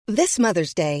This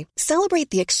Mother's Day, celebrate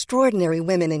the extraordinary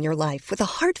women in your life with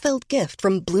a heartfelt gift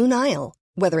from Blue Nile.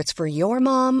 Whether it's for your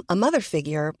mom, a mother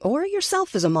figure, or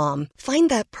yourself as a mom, find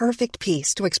that perfect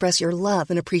piece to express your love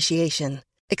and appreciation.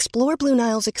 Explore Blue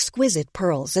Nile's exquisite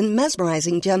pearls and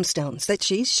mesmerizing gemstones that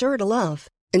she's sure to love.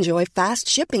 Enjoy fast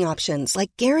shipping options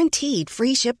like guaranteed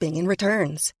free shipping and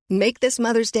returns. Make this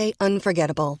Mother's Day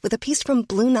unforgettable with a piece from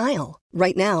Blue Nile.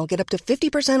 Right now, get up to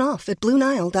 50% off at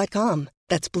BlueNile.com.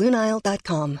 That's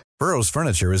BlueNile.com. Burrow's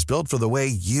furniture is built for the way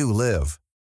you live.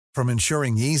 From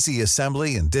ensuring easy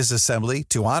assembly and disassembly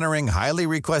to honoring highly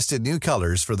requested new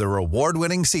colors for their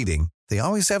award-winning seating, they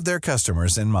always have their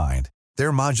customers in mind.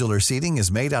 Their modular seating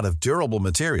is made out of durable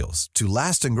materials to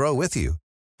last and grow with you.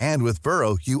 And with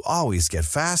Burrow, you always get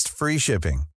fast, free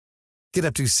shipping. Get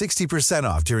up to 60%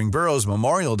 off during Burrow's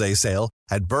Memorial Day sale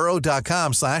at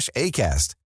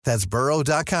burrow.com/ACAST. That's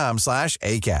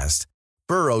burrow.com/ACAST.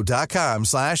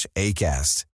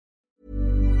 burrow.com/ACAST.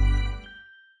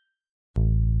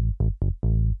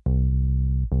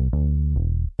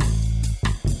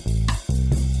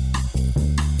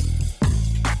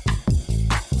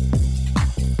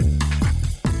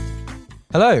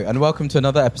 Hello and welcome to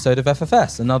another episode of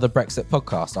FFS, another Brexit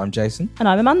podcast. I'm Jason. And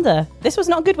I'm Amanda. This was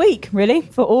not a good week, really,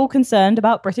 for all concerned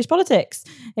about British politics.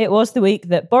 It was the week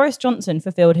that Boris Johnson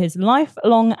fulfilled his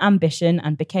lifelong ambition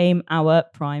and became our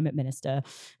Prime Minister.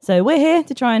 So we're here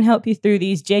to try and help you through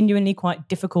these genuinely quite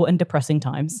difficult and depressing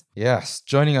times. Yes,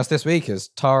 joining us this week is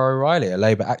Tara O'Reilly, a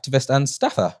Labour activist and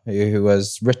staffer who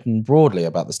has written broadly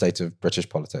about the state of British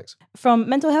politics. From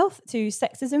mental health to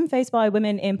sexism faced by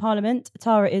women in Parliament,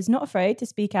 Tara is not afraid to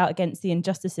speak out against the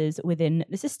injustices within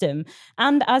the system.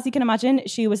 And as you can imagine,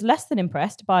 she was less than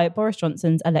impressed by Boris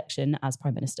Johnson's election as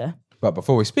Prime Minister. But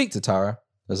before we speak to Tara,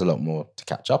 there's a lot more to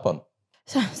catch up on.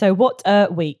 So what a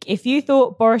week. If you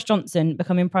thought Boris Johnson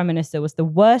becoming Prime Minister was the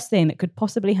worst thing that could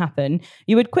possibly happen,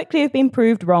 you would quickly have been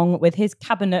proved wrong with his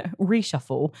cabinet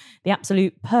reshuffle, the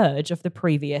absolute purge of the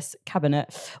previous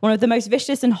cabinet. One of the most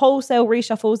vicious and wholesale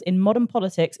reshuffles in modern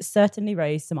politics certainly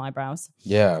raised some eyebrows.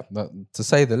 Yeah, to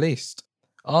say the least.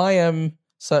 I am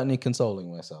certainly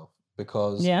consoling myself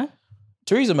because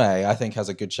Theresa May, I think, has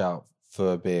a good shout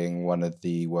for being one of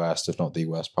the worst, if not the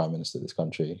worst, Prime Minister this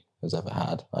country has ever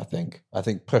had, I think. I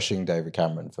think pushing David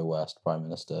Cameron for worst Prime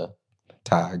Minister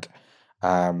tag.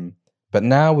 But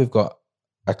now we've got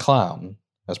a clown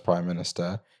as Prime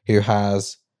Minister who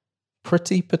has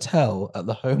Priti Patel at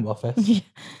the Home Office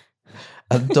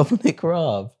and Dominic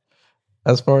Raab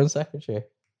as Foreign Secretary.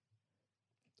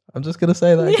 I'm just going to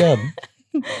say that again.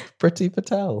 Priti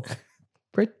Patel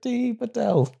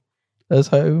as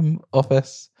Home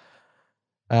Office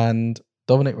and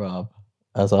Dominic Raab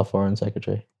as our Foreign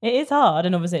Secretary. It is hard,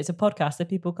 and obviously it's a podcast that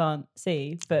people can't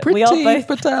see, but Priti we are both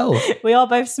Patel. We are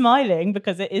both smiling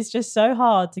because it is just so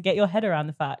hard to get your head around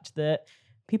the fact that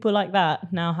people like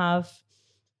that now have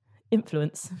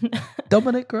influence.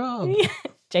 Dominic Raab.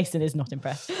 Jason is not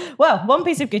impressed. Well, one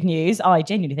piece of good news, I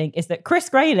genuinely think, is that Chris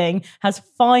Grayling has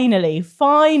finally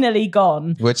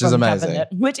gone. Which is amazing.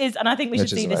 Cabinet, and I think we should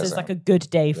see this as like a good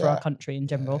day for our country in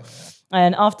general. Yeah.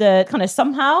 And after kind of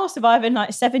somehow surviving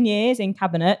like 7 years in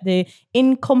cabinet, the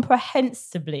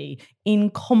incomprehensibly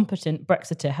incompetent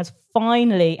Brexiter has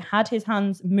finally had his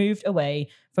hands moved away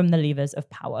from the levers of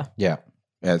power. Yeah.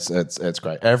 It's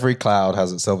great. Every cloud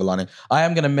has its silver lining. I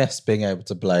am going to miss being able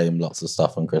to blame lots of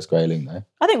stuff on Chris Grayling, though.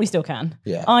 I think we still can.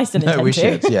 Yeah. I still intend we to.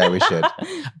 should. Yeah, we should.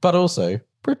 But also,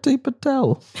 Priti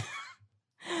Patel.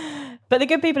 But the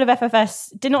good people of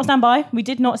FFS did not stand by. We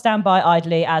did not stand by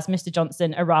idly as Mr.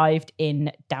 Johnson arrived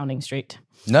in Downing Street.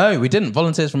 No, we didn't.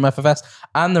 Volunteers from FFS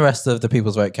and the rest of the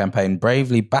People's Vote campaign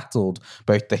bravely battled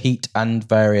both the heat and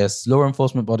various law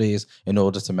enforcement bodies in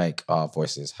order to make our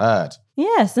voices heard.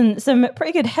 Yes, and some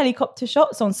pretty good helicopter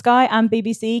shots on Sky and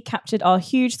BBC captured our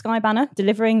huge Sky banner,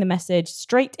 delivering the message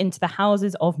straight into the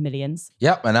houses of millions.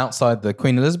 Yep, and outside the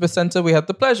Queen Elizabeth Centre, we had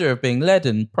the pleasure of being led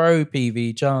in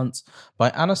pro-PV chants by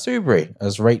Anna Soubry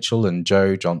as Rachel and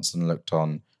Joe Johnson looked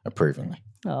on approvingly.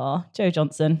 Oh, Joe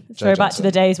Johnson. Throwback to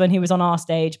the days when he was on our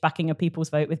stage backing a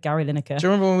People's Vote with Gary Lineker. Do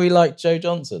you remember when we liked Joe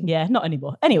Johnson? Yeah, not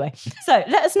anymore. Anyway, so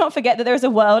let us not forget that there is a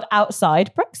world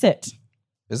outside Brexit.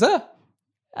 Is there?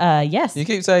 Yes. You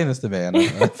keep saying this to me and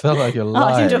I feel like you're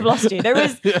lying. I seem to have lost you. There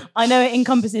is, I know it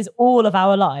encompasses all of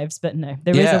our lives, but no,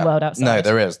 there is a world outside. No,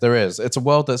 there is. It's a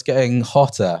world that's getting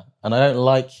hotter and I don't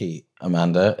like heat,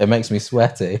 Amanda. It makes me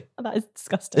sweaty. Oh, that is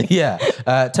disgusting. Yeah.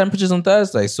 Temperatures on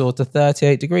Thursday soared to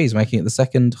 38 degrees, making it the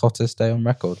second hottest day on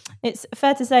record. It's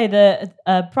fair to say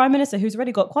that Prime Minister, who's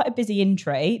already got quite a busy in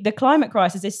tray, the climate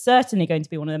crisis is certainly going to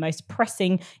be one of the most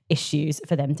pressing issues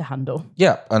for them to handle.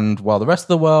 Yeah. And while the rest of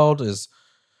the world is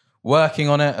working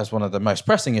on it as one of the most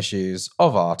pressing issues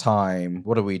of our time.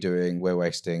 What are we doing? We're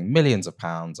wasting millions of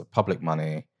pounds of public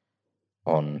money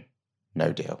on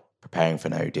no deal, preparing for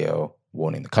no deal,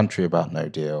 warning the country about no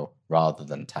deal, rather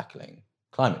than tackling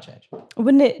climate change.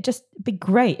 Wouldn't it just be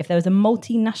great if there was a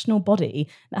multinational body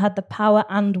that had the power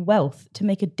and wealth to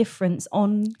make a difference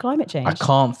on climate change? I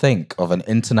can't think of an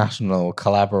international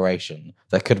collaboration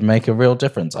that could make a real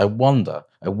difference. I wonder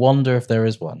if there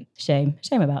is one. Shame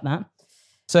about that.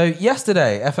 So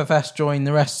yesterday, FFS joined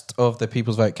the rest of the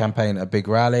People's Vote campaign at a big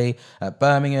rally at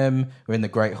Birmingham. We're in the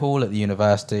Great Hall at the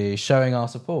university showing our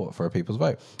support for a People's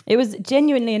Vote. It was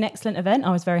genuinely an excellent event.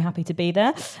 I was very happy to be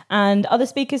there. And other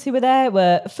speakers who were there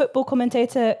were football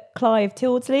commentator Clive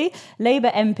Tildesley, Labour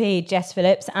MP Jess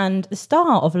Phillips, and the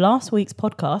star of last week's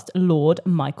podcast, Lord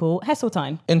Michael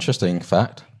Heseltine. Interesting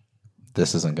fact.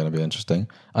 This isn't going to be interesting.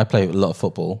 I play a lot of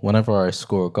football. Whenever I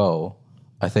score a goal,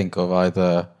 I think of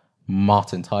either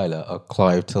Martin Tyler or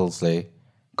Clive Tildesley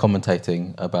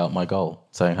commentating about my goal,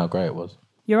 saying how great it was.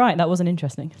 You're right, that wasn't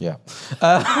interesting. Yeah.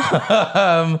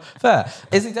 Fair.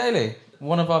 Izzy Daly,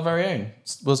 one of our very own,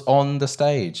 was on the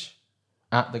stage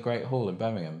at the Great Hall in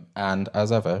Birmingham, and as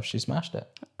ever, she smashed it.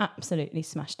 Absolutely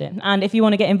smashed it. And if you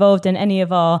want to get involved in any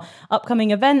of our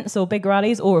upcoming events or big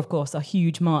rallies, or of course a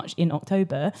huge march in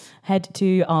October, head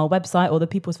to our website or the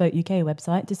People's Vote UK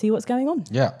website to see what's going on.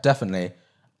 Yeah, definitely.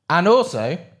 And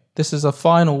also, this is a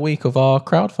final week of our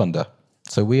crowdfunder.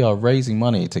 So we are raising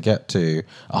money to get to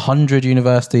 100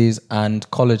 universities and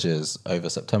colleges over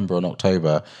September and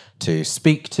October to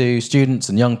speak to students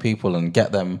and young people and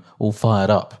get them all fired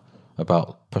up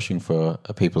about pushing for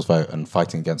a People's Vote and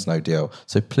fighting against no deal.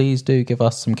 So please do give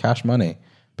us some cash money,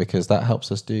 because that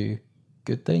helps us do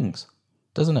good things.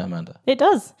 Doesn't it, Amanda? It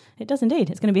does. It does indeed.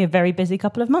 It's going to be a very busy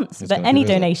couple of months. But any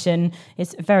donation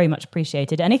is very much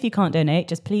appreciated. And if you can't donate,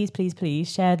 just please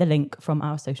share the link from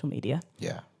our social media.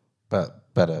 Yeah,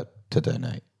 but better to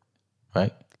donate,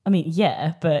 right? I mean,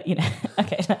 yeah, but, you know,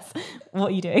 okay, what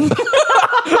are you doing?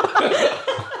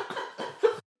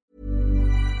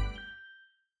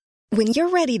 When you're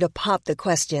ready to pop the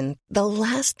question, the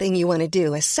last thing you want to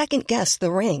do is second-guess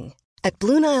the ring. At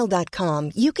BlueNile.com,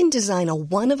 you can design a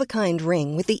one-of-a-kind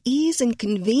ring with the ease and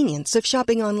convenience of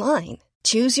shopping online.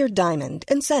 Choose your diamond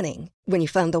and setting. When you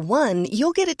find the one,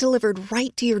 you'll get it delivered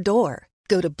right to your door.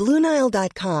 Go to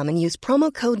BlueNile.com and use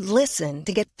promo code LISTEN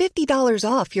to get $50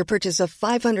 off your purchase of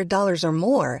 $500 or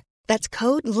more. That's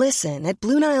code LISTEN at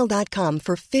BlueNile.com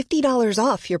for $50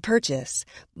 off your purchase.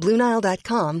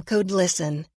 BlueNile.com, code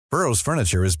LISTEN. Burrow's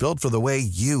furniture is built for the way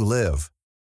you live.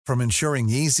 From ensuring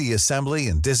easy assembly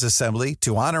and disassembly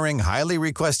to honoring highly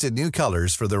requested new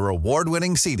colors for their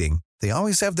award-winning seating, they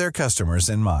always have their customers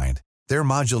in mind. Their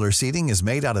modular seating is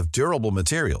made out of durable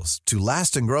materials to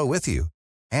last and grow with you.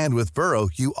 And with Burrow,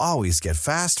 you always get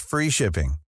fast, free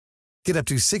shipping. Get up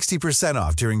to 60%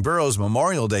 off during Burrow's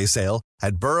Memorial Day sale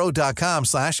at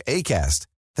burrow.com/ACAST.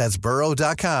 That's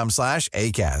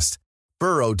burrow.com/ACAST.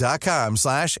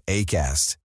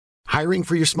 burrow.com/ACAST. Hiring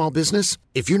for your small business?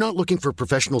 If you're not looking for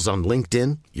professionals on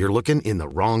LinkedIn, you're looking in the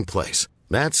wrong place.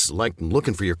 That's like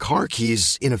looking for your car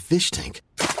keys in a fish tank.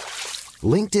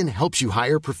 LinkedIn helps you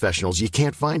hire professionals you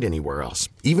can't find anywhere else,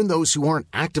 even those who aren't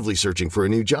actively searching for a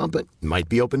new job but might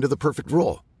be open to the perfect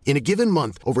role. In a given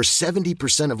month, over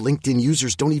 70% of LinkedIn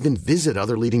users don't even visit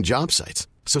other leading job sites.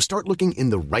 So start looking in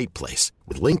the right place.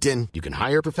 With LinkedIn, you can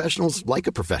hire professionals like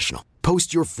a professional.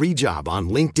 Post your free job on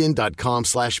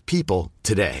linkedin.com/people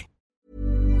today.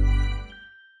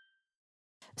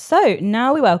 So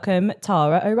now we welcome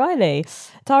Tara O'Reilly.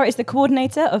 Tara is the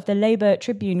coordinator of the Labour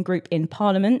Tribune Group in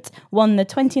Parliament, won the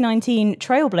 2019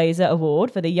 Trailblazer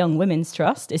Award for the Young Women's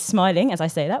Trust, is smiling as I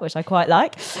say that, which I quite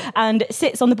like, and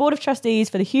sits on the Board of Trustees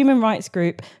for the human rights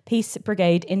group Peace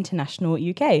Brigade International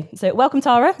UK. So welcome,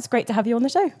 Tara. It's great to have you on the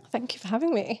show. Thank you for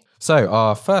having me. So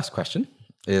our first question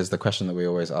is the question that we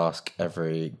always ask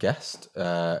every guest.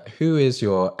 Who is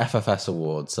your FFS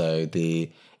award? So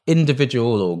the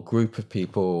individual or group of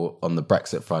people on the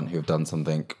Brexit front who have done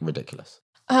something ridiculous?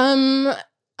 I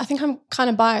think I'm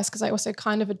kind of biased because I also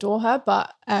kind of adore her,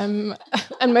 but and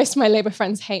most of my Labour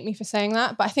friends hate me for saying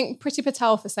that, but I think Priti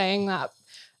Patel for saying that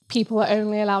people are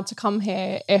only allowed to come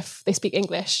here if they speak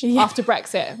English after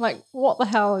Brexit. Like, what the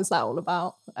hell is that all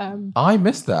about? I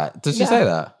missed that. Did she say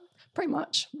that? Pretty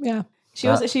much, yeah. She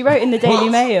wrote in the Daily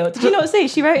Mail. Did you not see?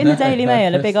 She wrote in the Daily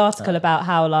Mail a big article about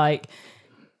how, like,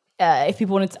 if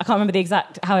people wanted to, I can't remember the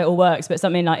exact how it all works, but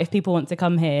something like if people want to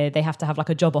come here, they have to have like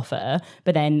a job offer.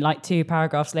 But then like 2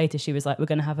 paragraphs later, she was like, we're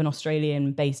going to have an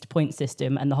Australian-based point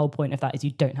system. And the whole point of that is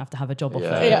you don't have to have a job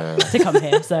offer to come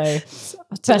here. So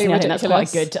personally, I think that's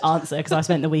quite good to answer because I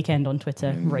spent the weekend on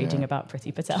Twitter raging about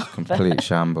Priti Patel. Complete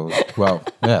shambles. Well,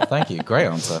 yeah, thank you. Great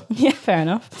answer. Yeah, fair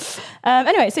enough.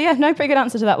 Anyway, so yeah, no pretty good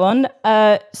answer to that one.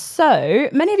 So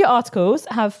many of your articles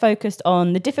have focused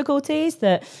on the difficulties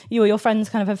that you or your friends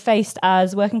kind of have faced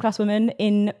as working class women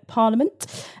in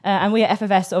Parliament. And we at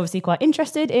FFS are obviously quite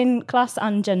interested in class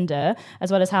and gender,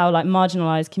 as well as how like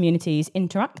marginalised communities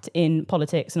interact in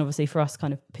politics, and obviously for us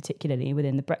kind of particularly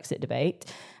within the Brexit debate.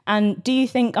 And do you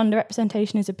think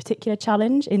underrepresentation is a particular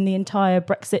challenge in the entire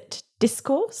Brexit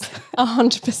discourse?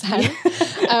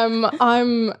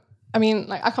 100%. I mean,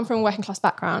 like I come from a working class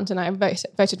background and I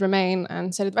voted Remain,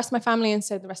 and so did the rest of my family and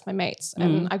so did the rest of my mates.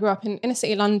 And I grew up in inner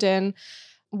city London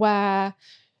where,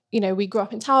 you know, we grew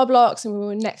up in tower blocks and we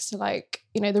were next to like,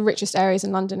 you know, the richest areas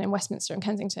in London, in Westminster and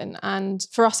Kensington. And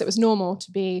for us, it was normal to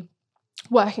be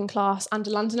working class and a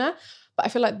Londoner. But I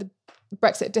feel like the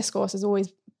Brexit discourse has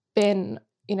always been,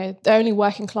 you know, the only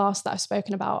working class that I've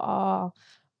spoken about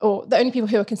or the only people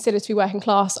who are considered to be working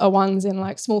class are ones in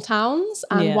like small towns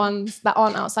and ones that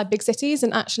aren't outside big cities.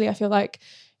 And actually, I feel like,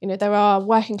 you know, there are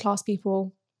working class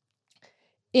people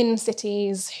in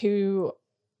cities who,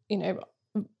 you know,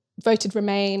 voted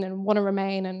Remain and want to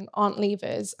remain and aren't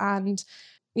leavers. And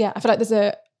yeah, I feel like there's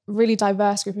a really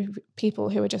diverse group of people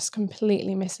who are just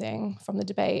completely missing from the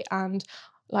debate. And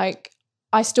like,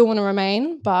 I still want to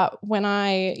remain, but when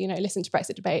I, you know, listen to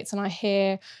Brexit debates and I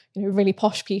hear, you know, really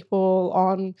posh people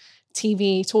on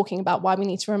TV talking about why we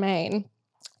need to remain,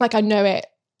 like I know it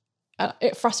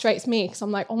frustrates me because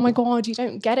I'm like, oh my God, you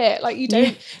don't get it. Like you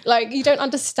don't, like you don't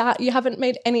understand. You haven't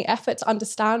made any effort to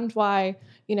understand why,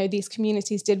 you know, these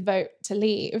communities did vote to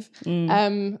leave.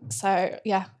 So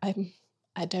yeah,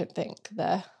 I don't think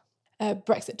the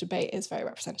Brexit debate is very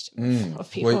representative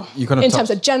of people. Well, you kind of in terms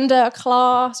of gender,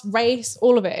 class, race,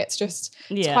 all of it. It's just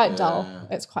it's quite dull.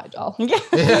 It's quite dull.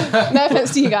 No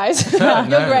offense to you guys. You're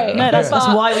great. No, that's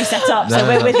why we set up. So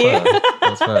we're with you.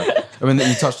 That's fair. I mean,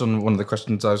 you touched on one of the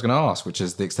questions I was going to ask, which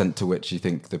is the extent to which you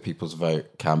think the People's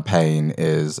Vote campaign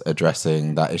is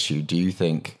addressing that issue. Do you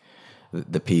think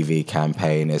the PV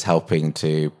campaign is helping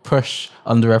to push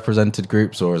underrepresented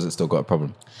groups, or has it still got a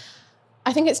problem?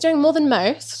 I think it's doing more than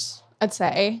most, I'd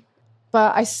say,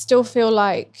 but I still feel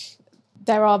like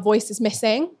there are voices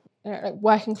missing, you know, like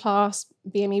working class,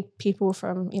 BME people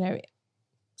from, you know,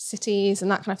 cities and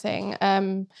that kind of thing.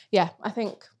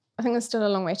 I think there's still a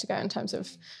long way to go in terms of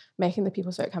making the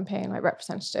People's Vote campaign like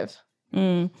representative.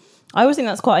 I always think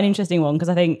that's quite an interesting one because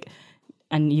I think,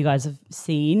 and you guys have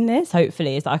seen this,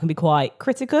 hopefully, is that I can be quite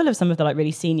critical of some of the like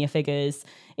really senior figures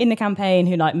in the campaign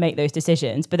who like make those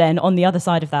decisions. But then on the other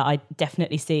side of that, I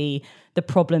definitely see the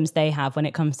problems they have when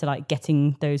it comes to like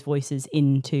getting those voices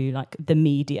into like the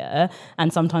media.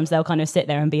 And sometimes they'll kind of sit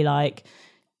there and be like,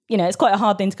 you know, it's quite a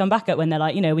hard thing to come back at when they're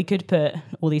like, you know, we could put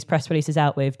all these press releases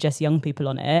out with just young people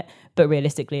on it, but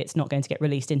realistically, it's not going to get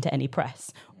released into any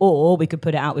press. Or we could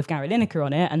put it out with Gary Lineker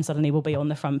on it and suddenly we'll be on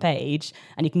the front page.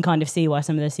 And you can kind of see why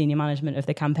some of the senior management of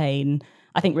the campaign,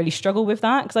 I think, really struggle with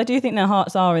that. Because I do think their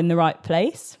hearts are in the right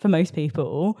place for most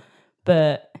people.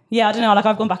 But yeah, I don't know, like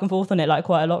I've gone back and forth on it like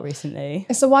quite a lot recently.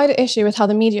 It's a wider issue with how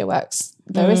the media works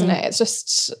though, isn't it? It's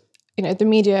just, you know, the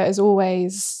media has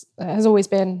always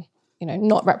been, you know,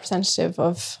 not representative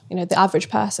of, you know, the average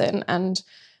person, and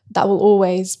that will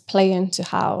always play into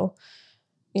how,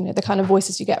 you know, the kind of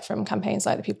voices you get from campaigns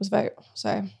like the People's Vote.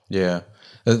 So yeah,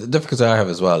 the difficulty I have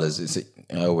as well is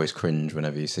I always cringe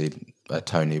whenever you see a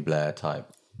Tony Blair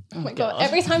type. Oh my God!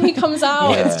 Every time he comes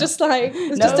out, it's just like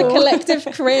just a collective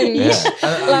cringe. Yeah.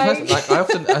 I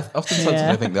often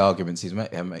sometimes think the arguments he's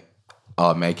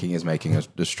making is making us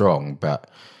strong, but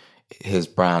his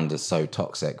brand is so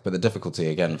toxic. But the difficulty,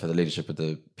 again, for the leadership of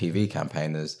the PV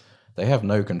campaign is they have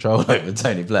no control over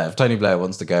Tony Blair. If Tony Blair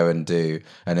wants to go and do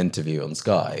an interview on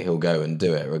Sky, he'll go and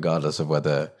do it regardless of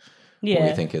whether we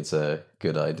think it's a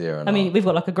good idea or not. I mean, we've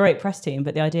got like a great press team,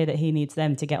 but the idea that he needs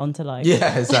them to get onto like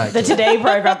exactly. the Today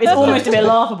programme is almost a bit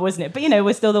laughable, isn't it? But, you know,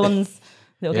 we're still the ones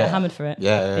that will get hammered for it.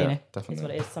 Yeah, you know, definitely. It's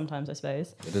what it is sometimes, I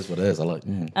suppose. It is what it is. I like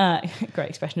great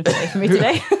expression of the day for me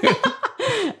today.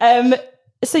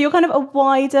 So you're kind of a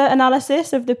wider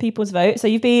analysis of the People's Vote. So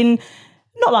you've been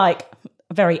not like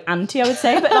very anti, I would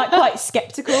say, but like quite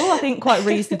sceptical, I think, quite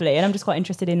reasonably. And I'm just quite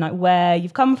interested in like where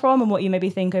you've come from and what you maybe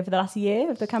think over the last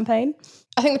year of the campaign.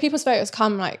 I think the People's Vote has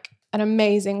come like an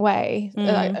amazing way.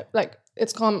 Like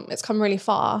it's come really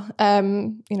far.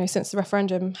 You know, since the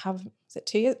referendum, was it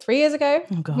 2 years, 3 years ago?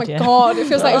 Oh God, my God, it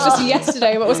feels like it was just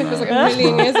yesterday, but also feels like a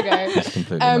million years ago. It's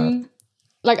completely mad.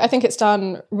 Like, I think it's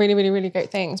done really, really, really great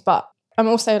things, but I'm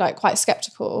also like quite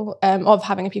skeptical of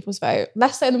having a people's vote.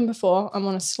 Less so than before. I'm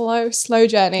on a slow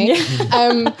journey.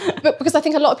 But because I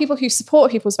think a lot of people who support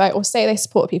a people's vote or say they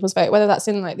support a people's vote, whether that's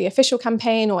in like the official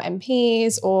campaign or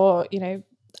MPs or, you know,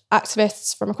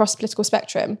 activists from across the political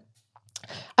spectrum,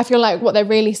 I feel like what they're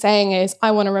really saying is,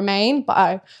 I want to remain, but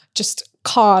I just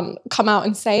can't come out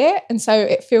and say it. And so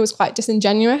it feels quite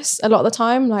disingenuous a lot of the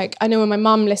time. Like, I know when my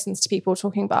mum listens to people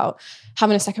talking about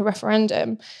having a second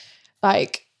referendum,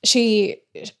 like she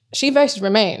voted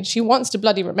Remain. She wants to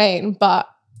bloody Remain, but,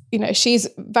 you know, she's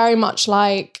very much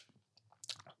like,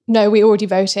 no, we already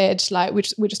voted. Like, we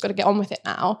just got to get on with it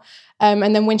now.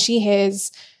 And then when she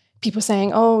hears people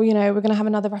saying, oh, you know, we're going to have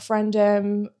another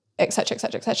referendum, et cetera, et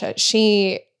cetera, et cetera,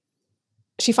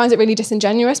 she finds it really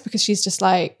disingenuous, because she's just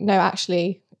like, no,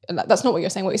 actually, that's not what you're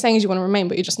saying. What you're saying is you want to remain,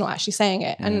 but you're just not actually saying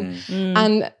it.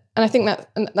 And I think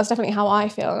that's definitely how I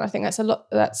feel. And I think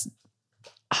that's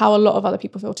how a lot of other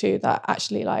people feel too, that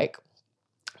actually, like,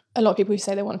 a lot of people who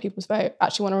say they want a people's vote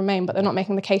actually want to remain, but they're not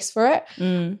making the case for it.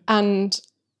 And,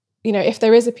 you know, if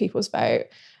there is a people's vote,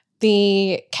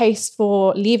 the case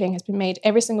for leaving has been made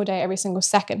every single day, every single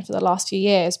second for the last few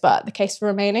years, but the case for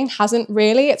remaining hasn't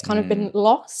really. It's kind of been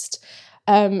lost.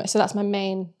 So that's my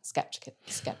main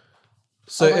skepticism.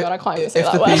 So oh my God, I can't even say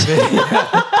that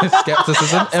word.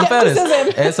 Skepticism. In fairness,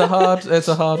 it's a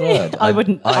hard word. I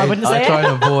wouldn't say it. I try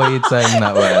and avoid saying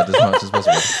that word as much as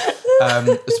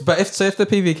possible. But if the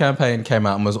PV campaign came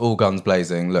out and was all guns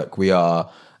blazing, look, we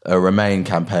are a Remain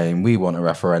campaign, we want a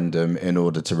referendum in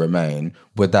order to remain,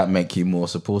 would that make you more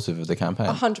supportive of the campaign?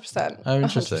 100%. Oh,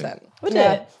 interesting. 100%. Would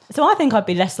it? So I think I'd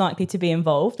be less likely to be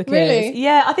involved, because really?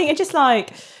 Yeah, I think it's just like,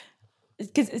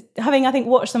 because having, I think,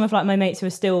 watched some of like my mates who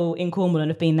are still in Cornwall and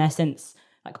have been there since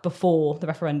like before the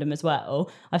referendum as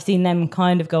well, I've seen them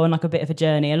kind of go on like a bit of a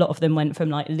journey. A lot of them went from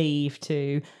like Leave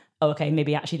to, oh, okay,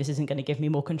 maybe actually this isn't going to give me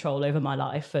more control over my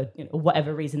life for, you know,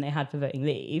 whatever reason they had for voting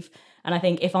Leave. And I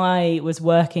think if I was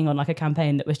working on like a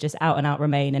campaign that was just out and out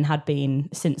Remain and had been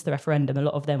since the referendum, a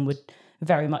lot of them would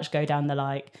very much go down the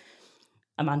like,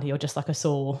 Amanda, you're just like a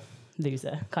sore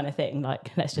loser kind of thing. Like,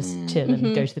 let's just chill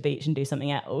and go to the beach and do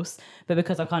something else. But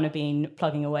because I've kind of been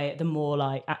plugging away at the more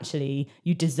like, actually,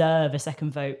 you deserve a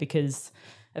second vote because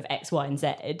of X, Y, and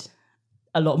Z,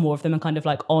 a lot more of them are kind of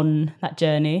like on that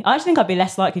journey. I actually think I'd be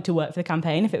less likely to work for the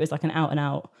campaign if it was like an out and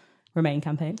out Remain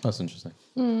campaign. That's interesting.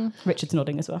 Richard's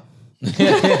nodding as well.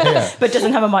 Yeah. But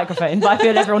doesn't have a microphone. But I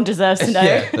feel everyone deserves to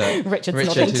know. Richard, who's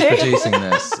nodding too. producing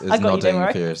this, is nodding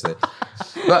furiously.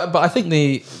 But I think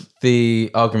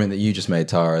the argument that you just made,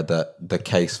 Tara, that the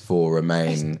case for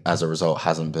Remain as a result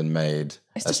hasn't been made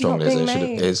as strongly as it should have,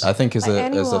 is, I think, is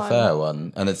a fair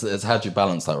one. And it's how do you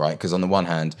balance that, right? Because on the one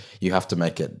hand, you have to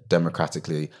make it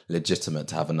democratically legitimate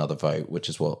to have another vote, which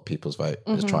is what People's Vote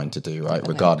is trying to do, right?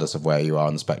 Definitely. Regardless of where you are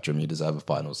on the spectrum, you deserve a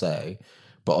final say.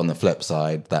 But on the flip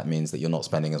side, that means that you're not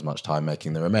spending as much time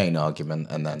making the Remain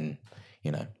argument, and then,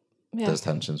 you know, there's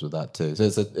tensions with that too.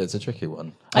 So it's a tricky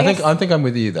one. I think I'm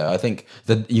with you there. I think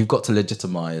that you've got to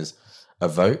legitimize a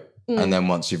vote, and then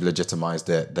once you've legitimized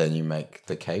it, then you make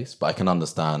the case. But I can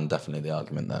understand definitely the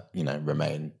argument that, you know,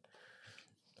 Remain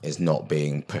is not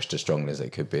being pushed as strongly as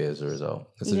it could be as a result.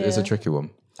 It's a tricky one.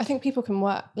 I think people can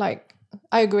work, like,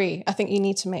 I agree. I think you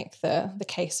need to make the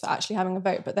case for actually having a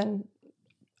vote, but then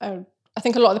I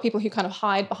think a lot of the people who kind of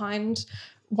hide behind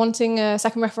wanting a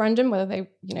second referendum, whether they,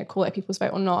 you know, call it a people's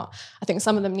vote or not, I think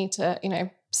some of them need to, you know,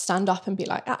 stand up and be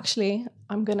like, actually,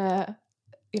 I'm going to,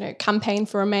 you know, campaign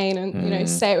for Remain and, you know,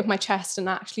 say it with my chest and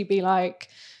actually be like,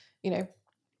 you know,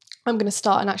 I'm going to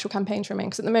start an actual campaign to Remain.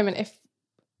 Because at the moment, if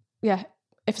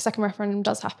a second referendum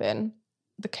does happen,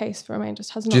 the case for Remain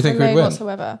just has not been made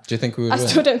whatsoever. Do you think we would win? I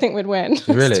still don't think we'd win.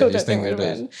 Really? I still you don't think we'd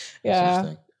win.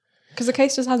 Yeah. Because the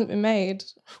case just hasn't been made.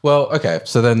 Well, okay,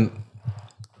 so then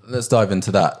let's dive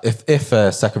into that. If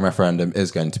a second referendum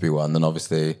is going to be won, then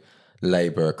obviously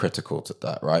Labour are critical to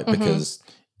that, right? Because,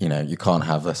 you know, you can't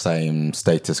have the same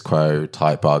status quo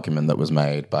type argument that was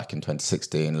made back in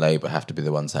 2016. Labour have to be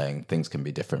the one saying things can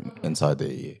be different inside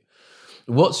the EU.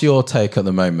 What's your take at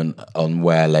the moment on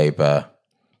where Labour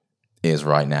is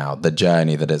right now, the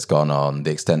journey that it's gone on,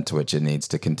 the extent to which it needs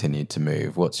to continue to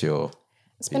move? What's your...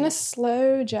 It's been a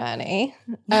slow journey,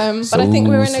 but I think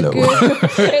we're in a good...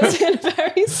 It's been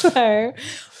very slow,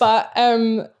 but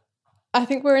I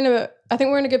think we're in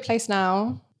a good place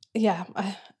now. Yeah,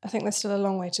 I think there's still a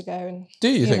long way to go. And do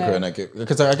you think we're in a good...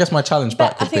 Because I guess my challenge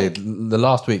back would be the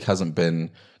last week hasn't been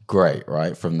great,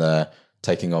 right? From the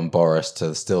taking on Boris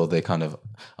to still the kind of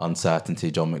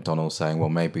uncertainty. John McDonnell saying, well,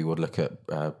 maybe we'll look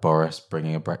at Boris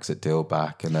bringing a Brexit deal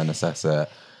back and then assess it.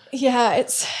 Yeah,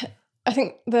 I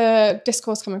think the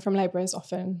discourse coming from Labour is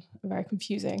often very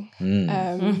confusing.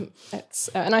 It's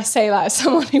and I say that as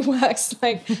someone who works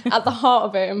like at the heart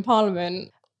of it in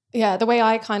Parliament. Yeah, the way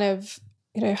I kind of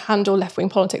handle left-wing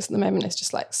politics at the moment is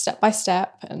just like step by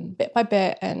step and bit by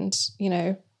bit, and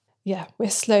we're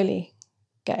slowly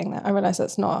getting there. I realise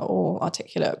that's not all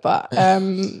articulate, but I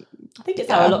think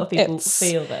it's how a lot of people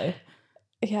feel though.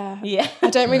 Yeah. I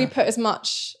don't really put as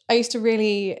much. I used to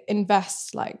really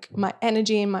invest like my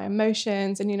energy and my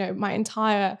emotions and, my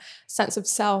entire sense of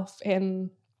self in,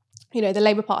 the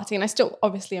Labour Party. And I still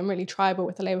obviously am really tribal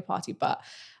with the Labour Party, but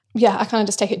yeah, I kind of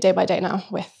just take it day by day now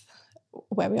with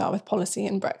where we are with policy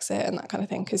and Brexit and that kind of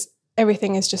thing, because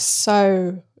everything is just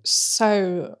so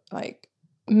like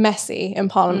messy in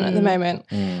Parliament at the moment.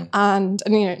 And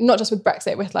not just with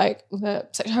Brexit, with like the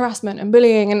sexual harassment and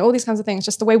bullying and all these kinds of things.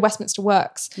 Just the way Westminster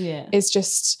works is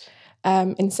just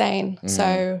insane.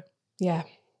 So yeah.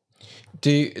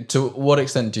 To what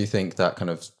extent do you think that kind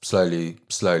of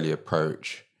slowly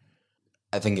approach,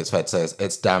 I think it's fair to say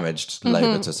it's damaged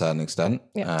Labour to a certain extent.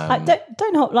 Yeah.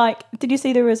 Don't hold, like, did you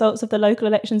see the results of the local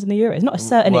elections in the Euros? Not a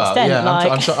certain extent. Yeah,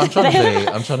 like, I'm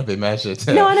trying to be measured.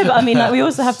 No, I know, but I mean, like, we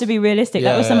also have to be realistic.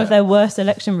 That was some of their worst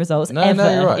election results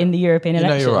ever in the European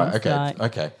elections. No, you're right.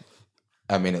 Okay.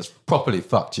 I mean, it's properly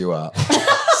fucked you up.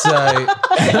 So don't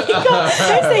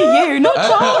say you, not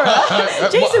Clara.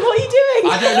 Jason, what are you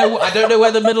doing? I don't know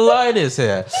where the middle line is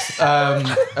here.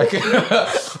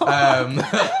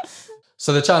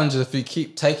 So the challenge is if you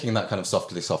keep taking that kind of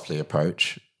softly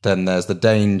approach, then there's the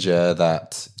danger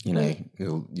that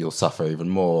you'll suffer even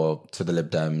more to the Lib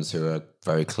Dems, who are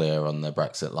very clear on their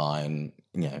Brexit line.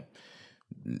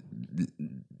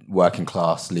 Working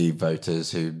class Leave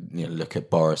voters who look at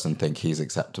Boris and think he's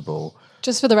acceptable.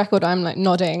 Just for the record, I'm like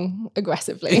nodding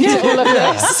aggressively to all of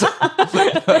this.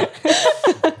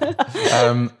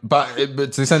 But to the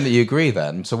extent that you agree,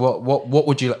 then, so what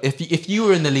would you, if you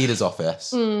were in the leader's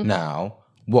office now,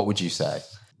 what would you say?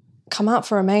 Come out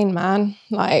for Remain, man.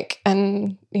 Like,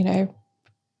 and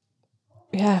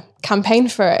campaign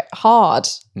for it hard.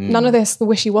 None of this, the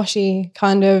wishy-washy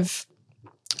kind of,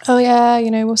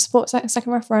 we'll support a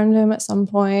second referendum at some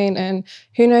point, and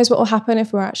who knows what will happen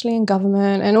if we're actually in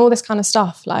government, and all this kind of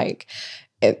stuff. Like,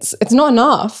 it's not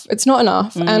enough. It's not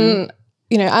enough. And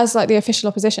as like the official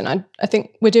opposition, I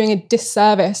think we're doing a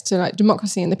disservice to like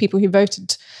democracy and the people who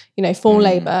voted, for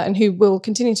Labour and who will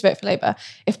continue to vote for Labour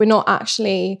if we're not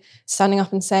actually standing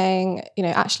up and saying,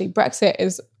 actually Brexit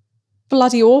is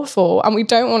bloody awful and we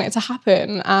don't want it to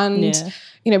happen, and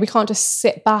we can't just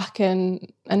sit back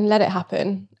and let it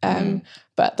happen.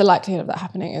 But the likelihood of that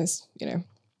happening is,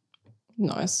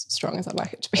 not as strong as I'd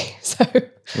like it to be. So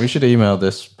we should email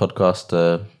this podcast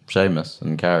to Seamus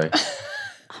and Carrie.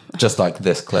 Just like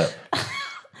this clip.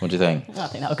 What do you think? I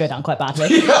think that would go down quite badly,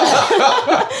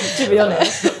 to be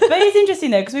honest. But it's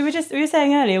interesting though, because we were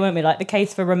saying earlier, weren't we? Like, the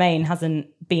case for Remain hasn't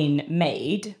been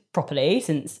made properly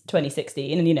since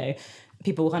 2016, and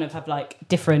people kind of have like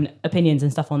different opinions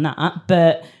and stuff on that.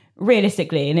 But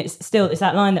realistically, and it's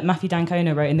that line that Matthew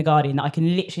D'Ancona wrote in The Guardian that I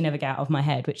can literally never get out of my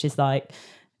head, which is like,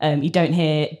 you don't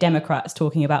hear Democrats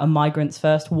talking about a migrants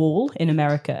first wall in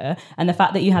America, and the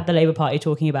fact that you had the Labour Party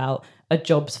talking about a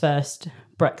jobs first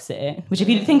Brexit, which if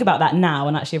you think about that now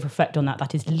and actually reflect on that,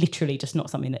 that is literally just not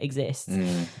something that exists.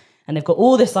 And they've got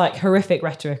all this like horrific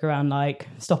rhetoric around like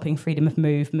stopping freedom of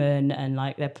movement, and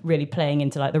like they're really playing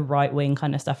into like the right wing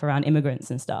kind of stuff around immigrants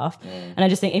and stuff. And I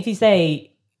just think if you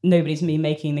say nobody's been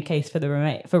making the case for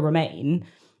Remain,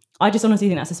 I just honestly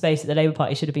think that's a space that the Labour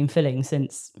Party should have been filling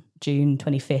since June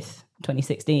 25th,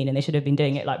 2016, and they should have been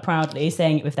doing it like proudly,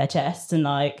 saying it with their chests and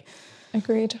like.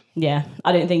 Agreed. Yeah,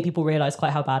 I don't think people realise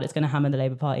quite how bad it's going to hammer the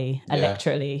Labour Party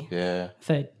electorally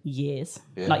for years,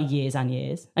 like years and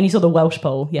years. And you saw the Welsh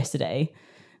poll yesterday.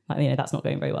 Like, that's not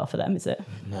going very well for them, is it?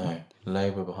 No,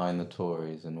 Labour behind the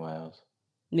Tories in Wales.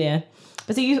 Yeah,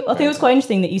 but so I think it was quite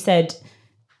interesting that you said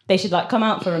they should like come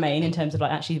out for Remain in terms of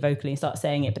like actually vocally start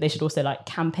saying it, but they should also like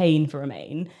campaign for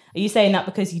Remain. Are you saying that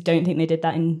because you don't think they did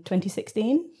that in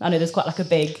 2016? I know there's quite like a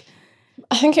big.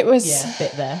 I think it was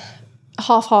bit there.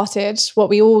 Half-hearted what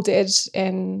we all did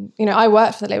in, I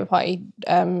worked for the Labour Party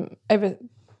over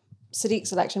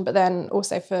Sadiq's election, but then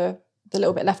also for the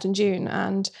little bit left in June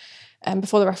and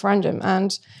before the referendum.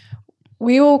 And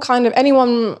we all kind of,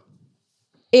 anyone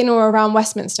in or around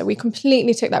Westminster, we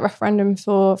completely took that referendum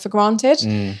for granted.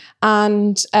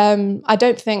 And I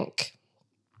don't think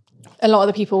a lot of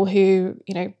the people who,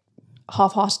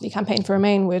 half-heartedly campaigned for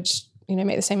Remain would,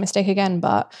 make the same mistake again.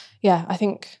 But yeah, I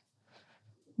think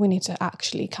we need to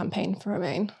actually campaign for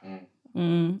Remain.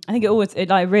 I think it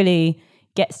like really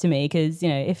gets to me because,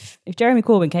 if Jeremy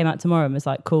Corbyn came out tomorrow and was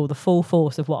like, cool, the full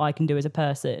force of what I can do as a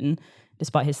person,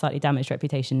 despite his slightly damaged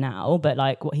reputation now, but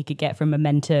like what he could get from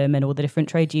Momentum and all the different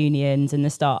trade unions and the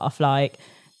staff, like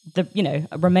a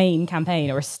Remain campaign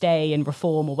or a stay and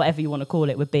reform or whatever you want to call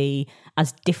it would be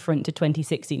as different to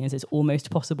 2016 as it's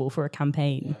almost possible for a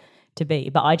campaign to be.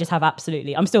 But I just have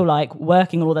I'm still like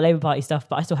working on all the Labour Party stuff,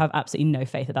 but I still have absolutely no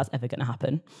faith that that's ever going to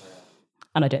happen.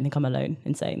 And I don't think I'm alone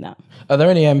in saying that. Are there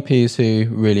any MPs who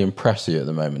really impress you at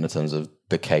the moment in terms of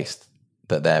the case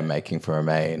that they're making for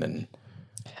Remain? And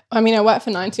I mean, I work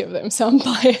for 90 of them, so I'm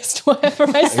biased, whatever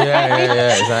I say.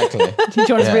 Yeah, exactly. Do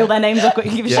you want to reel their names up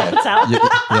quickly? Give a shout out.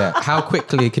 Yeah. How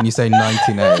quickly can you say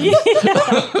 90 names?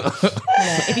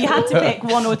 If you had to pick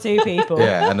one or two people.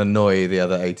 Yeah, and annoy the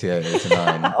other 88,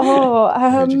 89.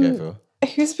 Who'd you go for?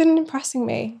 Who's been impressing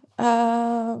me?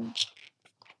 God,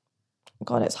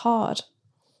 it's hard.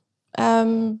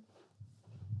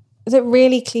 Is it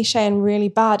really cliche and really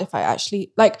bad if I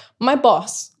actually, like, my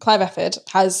boss, Clive Efford,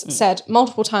 has said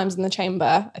multiple times in the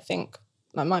chamber, I think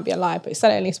that might be a lie, but he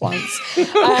said it at least once.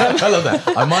 I love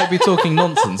that. I might be talking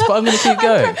nonsense, but I'm going to keep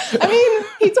going. I mean,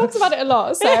 he talks about it a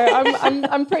lot, so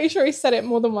I'm pretty sure he said it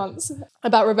more than once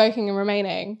about revoking and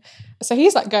remaining. So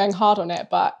he's like going hard on it,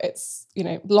 but it's,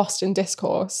 lost in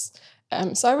discourse.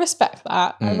 So I respect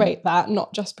that. I rate that,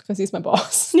 not just because he's my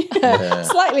boss.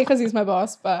 Slightly because he's my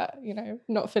boss, but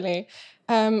not fully.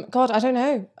 God, I don't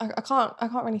know. I can't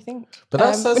really think. But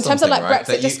that says in terms of like right?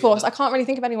 Brexit discourse, I can't really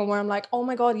think of anyone where I'm like, oh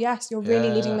my God, yes, you're really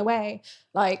leading the way.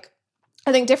 Like,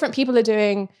 I think different people are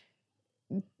doing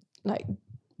like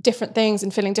different things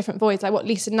and filling different voids. Like what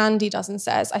Lisa Nandy does and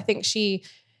says. I don't think she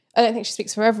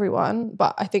speaks for everyone,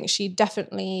 but I think she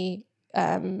definitely.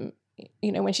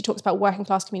 When she talks about working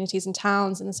class communities and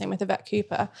towns, and the same with Yvette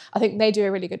Cooper, I think they do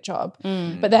a really good job.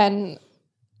 But then,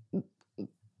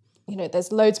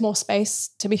 there's loads more space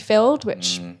to be filled,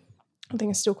 which I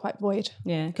think is still quite void.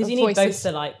 Yeah, because you need both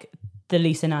the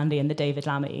Lisa Nandy and the David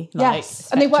Lammy.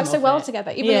 Yes, and they work so well together.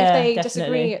 Even if they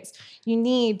disagree, you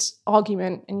need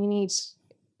argument and you need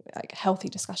like healthy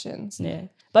discussions. Yeah.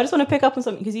 But I just want to pick up on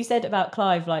something, because you said about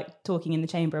Clive like talking in the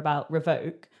chamber about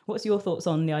revoke. What's your thoughts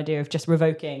on the idea of just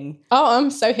revoking? Oh,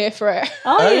 I'm so here for it.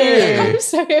 Are you? I'm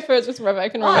so here for it, just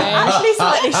revoke and remain. I'm actually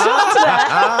slightly shocked there.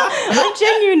 I'm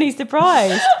genuinely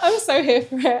surprised. I'm so here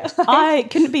for it. I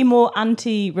couldn't be more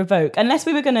anti-revoke, unless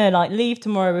we were going to like leave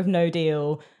tomorrow with no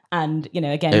deal. And,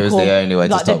 again, it was the only way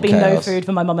to stop there'd be chaos. no food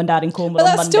for my mum and dad in Cornwall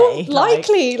on Monday. But that's still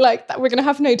likely, like that we're going to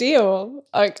have no deal.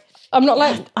 Like, I'm not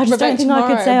like, I just don't think I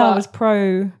could say I was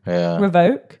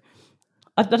pro-revoke.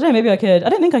 I don't know, maybe I could. I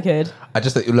don't think I could. I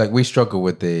just think, like, we struggle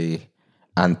with the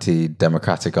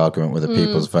anti-democratic argument with the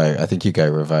people's vote. I think you go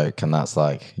revoke and that's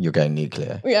like, you're going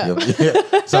nuclear. Yeah.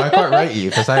 So I quite rate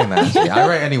you for saying that, actually. I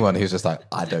rate anyone who's just like,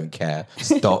 I don't care.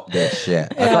 Stop this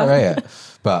shit. I quite rate it.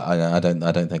 But I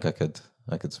don't think I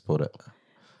could support it.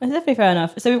 That's definitely fair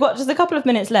enough. So we've got just a couple of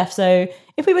minutes left. So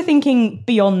if we were thinking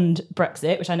beyond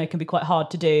Brexit, which I know can be quite hard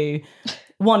to do,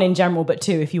 one in general, but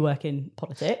two if you work in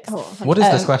politics. What is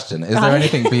this question? Is there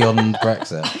anything beyond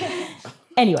Brexit?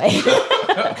 Anyway.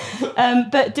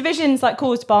 But divisions like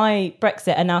caused by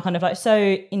Brexit are now kind of like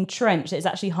so entrenched that it's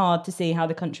actually hard to see how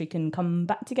the country can come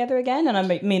back together again. And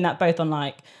I mean that both on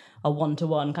like a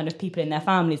one-to-one kind of people in their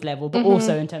families level, but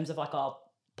also in terms of like our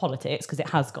politics, because it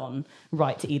has gone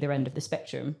right to either end of the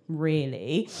spectrum,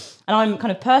 really. And I'm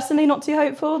kind of personally not too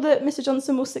hopeful that Mr.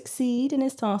 Johnson will succeed in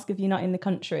his task of uniting the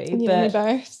country. You and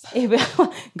me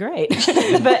both. Great.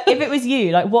 But if it was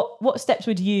you, like what steps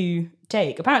would you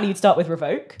take? Apparently you'd start with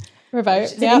revoke. Revoke.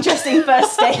 It's an interesting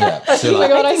first step. Oh my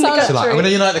God, I sound I'm going to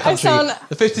unite the country.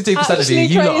 The 52% of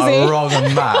you lot are wrong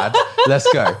and mad.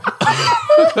 Let's go.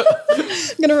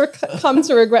 I'm going to come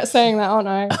to regret saying that, aren't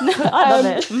I? I love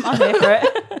it. I'm here for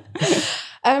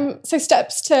it. So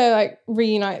steps to like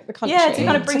reunite the country. Yeah, to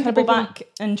kind of bring people back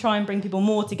and try and bring people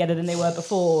more together than they were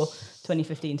before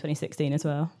 2015, 2016 as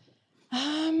well.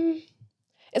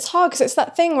 It's hard because it's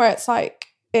that thing where it's like,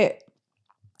 it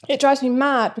drives me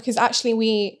mad because actually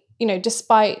we,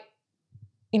 despite,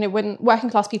 when working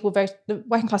class people who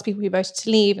voted to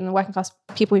leave and the working class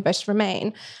people who voted to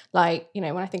remain, like,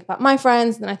 when I think about my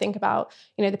friends, and then I think about,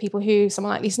 the people who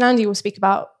someone like Lisa Nandy will speak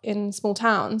about in small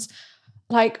towns,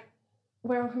 like,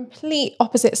 we're on complete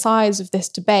opposite sides of this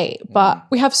debate, but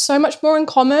we have so much more in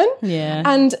common. Yeah.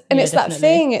 And it's definitely. that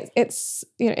thing,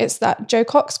 it's that Joe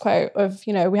Cox quote of,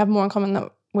 we have more in common than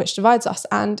which divides us.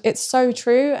 And it's so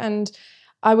true. And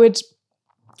I would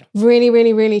really,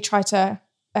 really, really try to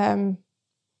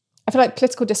I feel like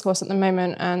political discourse at the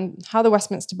moment and how the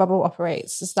Westminster bubble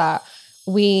operates is that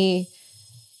we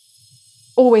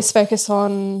always focus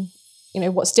on,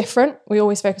 what's different. We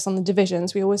always focus on the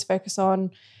divisions. We always focus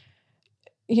on,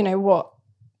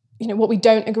 what we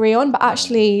don't agree on. But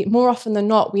actually, more often than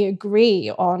not, we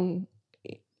agree on,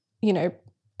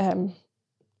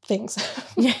 things.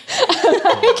 Yeah. Do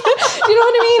you know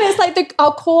what I mean? It's like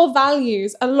our core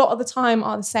values a lot of the time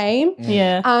are the same.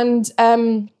 Yeah. And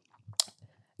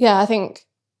I think,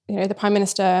 the Prime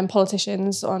Minister and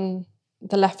politicians on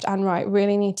the left and right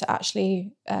really need to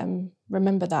actually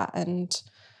remember that and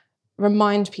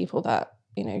remind people that,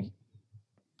 I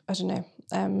don't know,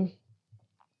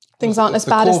 things aren't as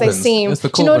bad as they seem. It's the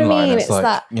Corbyn Do you know what I mean? line. It's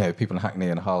like, that, people in Hackney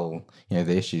and Hull,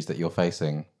 the issues that you're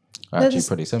facing are actually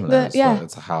pretty similar.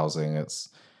 It's housing, it's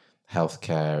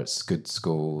healthcare, it's good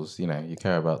schools. You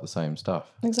care about the same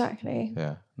stuff. Exactly.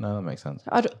 Yeah. No, that makes sense.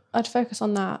 I'd focus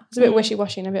on that. It's a bit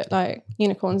wishy-washy and a bit like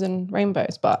unicorns and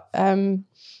rainbows, but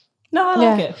no, I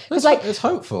like it. It's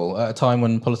hopeful at a time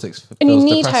when politics feels and you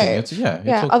need depressing.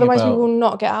 Hope. Otherwise, we will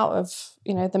not get out of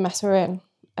the mess we're in.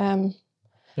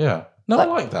 Yeah. No, I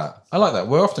like that.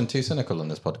 We're often too cynical on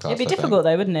this podcast. It'd be difficult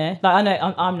though, wouldn't it? Like, I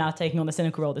know I'm now taking on the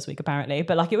cynical role this week, apparently,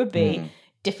 but like it would be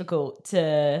difficult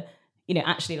to,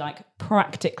 actually like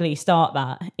practically start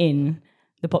that in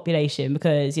the population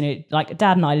because, like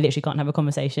Dad and I literally can't have a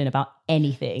conversation about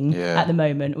anything at the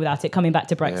moment without it coming back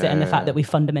to Brexit and the fact that we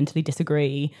fundamentally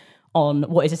disagree on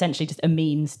what is essentially just a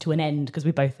means to an end because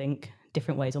we both think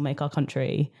different ways will make our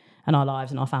country and our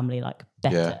lives and our family like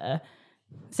better. Yeah.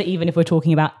 So even if we're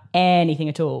talking about anything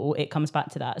at all, it comes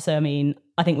back to that. So, I mean,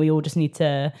 I think we all just need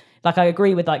to, like, I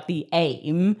agree with like the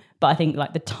aim, but I think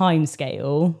like the time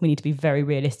scale, we need to be very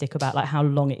realistic about like how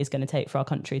long it is going to take for our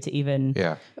country to even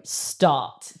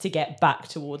start to get back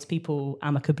towards people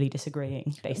amicably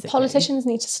disagreeing, basically. Politicians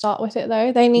need to start with it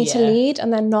though. They need to lead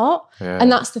and they're not. Yeah. And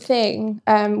that's the thing.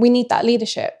 We need that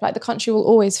leadership. Like the country will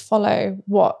always follow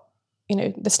what,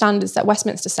 the standards that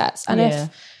Westminster sets. And if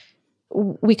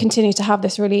we continue to have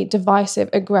this really divisive,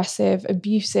 aggressive,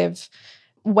 abusive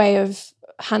way of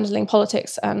handling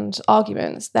politics and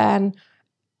arguments, then,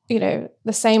 the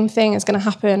same thing is going to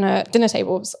happen at dinner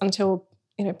tables until,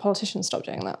 politicians stop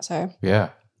doing that. So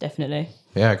yeah, definitely.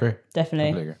 Yeah, I agree.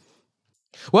 Definitely. Agree.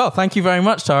 Well, thank you very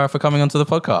much, Tara, for coming onto the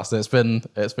podcast.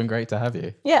 It's been great to have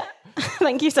you. Yeah.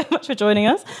 Thank you so much for joining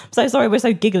us. I'm so sorry we're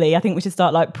so giggly. I think we should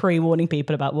start like pre-warning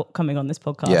people about what coming on this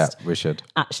podcast we should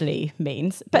actually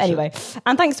means. But anyway,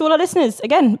 and thanks to all our listeners.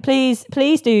 Again, please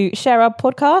do share our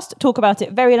podcast, talk about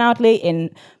it very loudly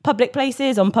in public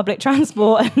places, on public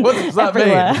transport. What does that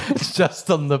everywhere. mean? Just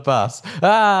on the bus.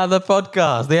 The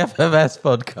podcast, the FMS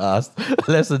podcast.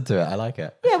 Listen to it. I like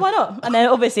it. Yeah, why not? And then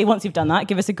obviously once you've done that,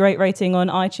 give us a great rating on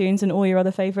iTunes and all your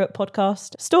other favourite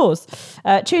podcast stores.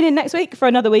 Tune in next week for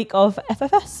another week of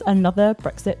FFS, another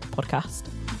Brexit podcast.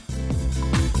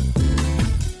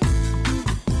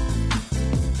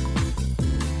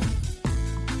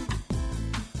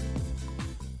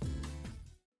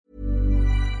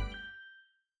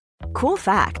 Cool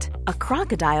fact, a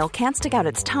crocodile can't stick out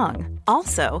its tongue.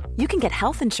 Also, you can get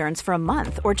health insurance for a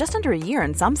month or just under a year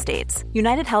in some states.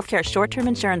 United Healthcare short-term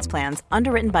insurance plans,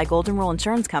 underwritten by Golden Rule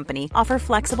Insurance Company, offer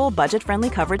flexible, budget-friendly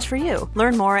coverage for you.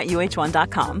 Learn more at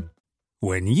UH1.com.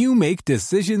 When you make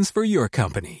decisions for your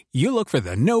company, you look for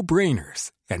the no-brainers.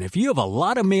 And if you have a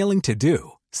lot of mailing to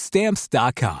do,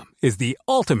 Stamps.com is the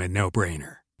ultimate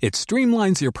no-brainer. It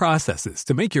streamlines your processes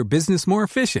to make your business more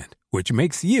efficient, which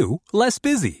makes you less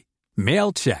busy.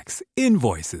 Mail checks,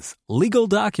 invoices, legal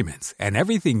documents, and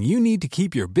everything you need to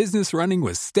keep your business running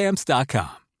with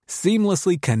Stamps.com.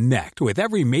 Seamlessly connect with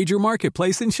every major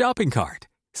marketplace and shopping cart.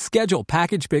 Schedule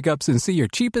package pickups and see your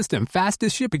cheapest and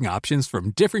fastest shipping options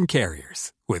from different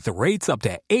carriers. With rates up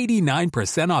to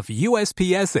 89% off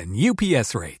USPS and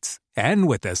UPS rates. And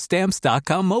with the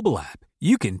Stamps.com mobile app,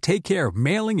 you can take care of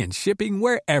mailing and shipping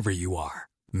wherever you are.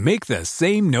 Make the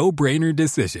same no-brainer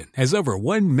decision as over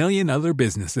 1 million other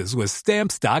businesses with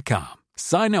Stamps.com.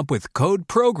 Sign up with code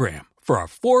PROGRAM for a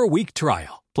 4-week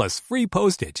trial, plus free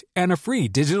postage and a free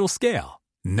digital scale.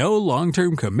 No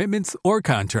long-term commitments or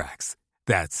contracts.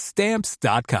 That's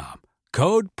Stamps.com.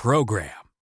 Code PROGRAM.